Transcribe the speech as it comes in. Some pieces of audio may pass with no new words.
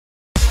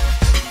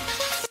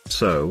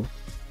So,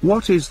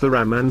 what is the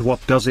RAM and what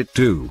does it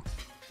do?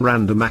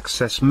 Random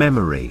access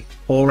memory,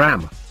 or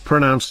RAM,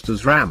 pronounced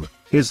as RAM,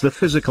 is the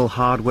physical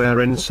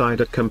hardware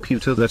inside a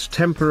computer that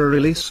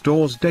temporarily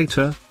stores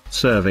data,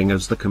 serving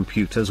as the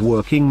computer's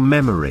working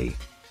memory.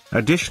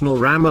 Additional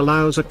RAM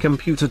allows a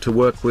computer to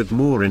work with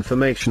more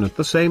information at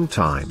the same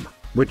time,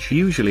 which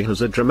usually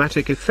has a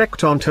dramatic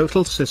effect on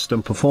total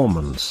system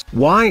performance.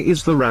 Why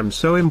is the RAM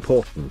so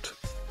important?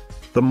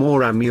 The more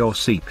RAM your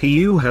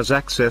CPU has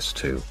access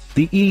to,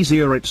 the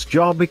easier its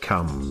job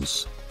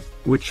becomes,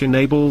 which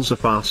enables a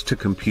faster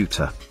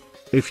computer.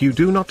 If you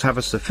do not have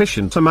a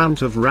sufficient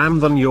amount of RAM,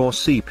 then your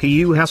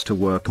CPU has to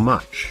work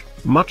much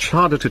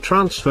harder to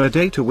transfer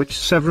data, which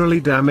severely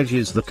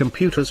damages the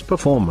computer's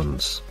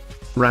performance.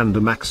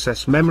 Random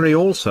access memory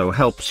also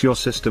helps your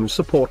system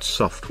support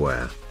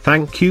software.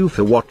 Thank you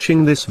for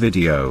watching this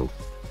video.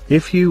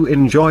 If you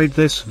enjoyed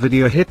this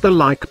video, hit the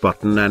like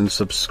button and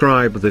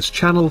subscribe this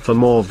channel for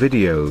more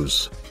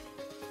videos.